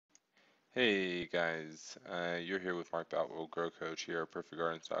Hey guys, you're here with Mark Outwell, Grow Coach here at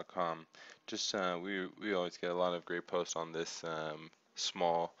PerfectGardens.com. Just we always get a lot of great posts on this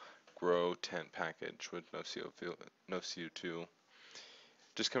small grow tent package with no CO2.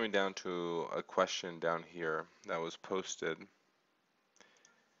 Just coming down to a question down here that was posted.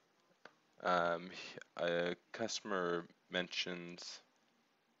 A customer mentions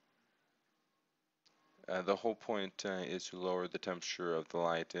the whole point is to lower the temperature of the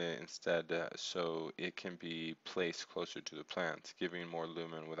light instead so it can be placed closer to the plants, giving more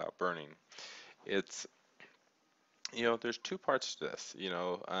lumen without burning. It's, there's two parts to this.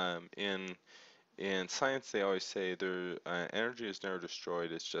 In science, they always say energy is never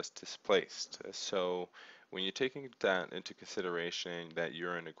destroyed, it's just displaced. So when you're taking that into consideration that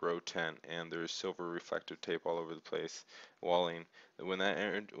you're in a grow tent and there's silver reflective tape all over the place, walling, when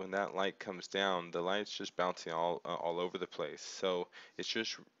that light comes down, the light's just bouncing all over the place. So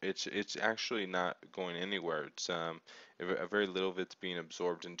it's actually not going anywhere. It's a very little of it's being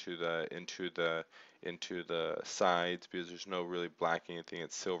absorbed into the sides because there's no really black anything.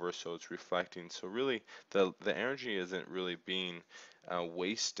 It's silver, so it's reflecting. So really, the energy isn't really being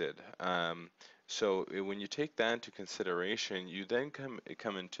wasted. When you take that into consideration, you then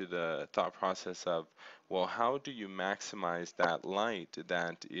come into the thought process of, well, how do you maximize that light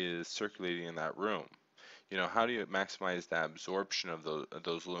that is circulating in that room? How do you maximize the absorption of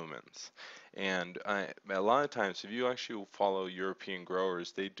those lumens? And a lot of times, if you actually follow European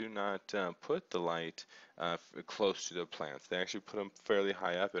growers, they do not put the light close to the plants. They actually put them fairly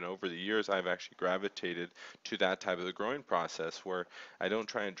high up. And over the years, I've actually gravitated to that type of the growing process where I don't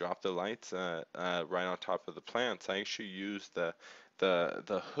try and drop the lights right on top of the plants. I actually use the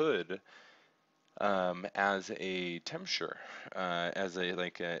hood as a temperature, as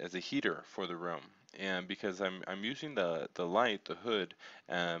a heater for the room. And because I'm using the light, the hood,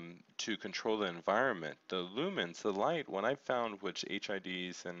 to control the environment, the lumens, the light, what I've found with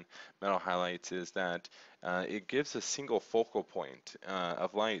HIDs and metal highlights is that it gives a single focal point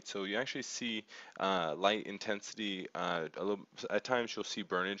of light. So you actually see light intensity, at times you'll see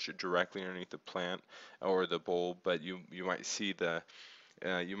burnage directly underneath the plant or the bulb, but you might see the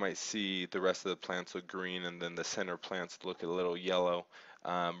rest of the plants look green and then the center plants look a little yellow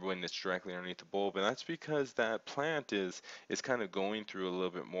when it's directly underneath the bulb. And that's because that plant is kind of going through a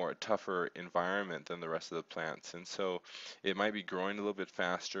little bit more tougher environment than the rest of the plants. And so it might be growing a little bit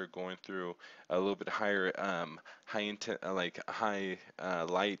faster, going through a little bit higher high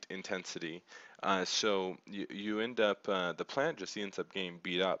light intensity. So you end up the plant just ends up getting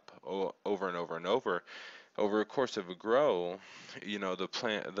beat up over and over and over a course of a grow,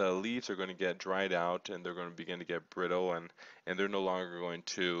 the leaves are going to get dried out and they're going to begin to get brittle and they're no longer going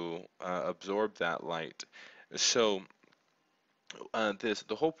to absorb that light. So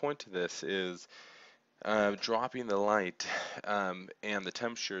the whole point to this is dropping the light and the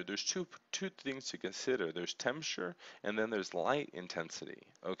temperature. There's two things to consider. There's temperature and then there's light intensity.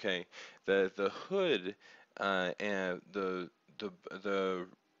 Okay, the hood and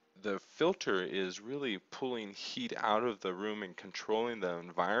the filter is really pulling heat out of the room and controlling the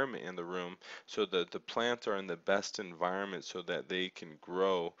environment in the room so that the plants are in the best environment so that they can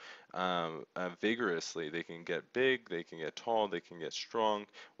grow vigorously. They can get big, they can get tall, they can get strong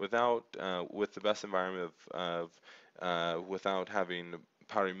with the best environment without having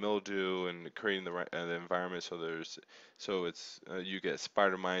powdery mildew and creating the environment so you get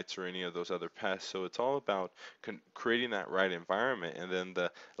spider mites or any of those other pests. So it's all about creating that right environment, and then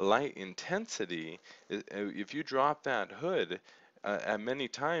the light intensity. If you drop that hood at many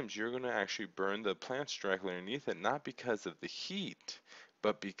times, you're going to actually burn the plants directly underneath it, not because of the heat,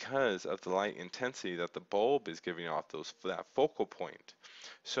 but because of the light intensity that the bulb is giving off that focal point.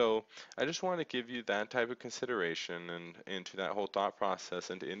 So I just want to give you that type of consideration and into that whole thought process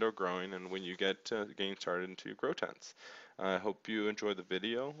into indoor growing and when you get getting started into your grow tents. I hope you enjoyed the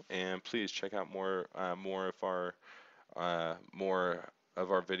video and please check out more of our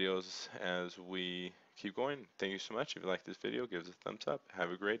videos as we keep going. Thank you so much. If you like this video, give us a thumbs up.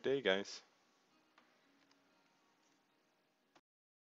 Have a great day, guys.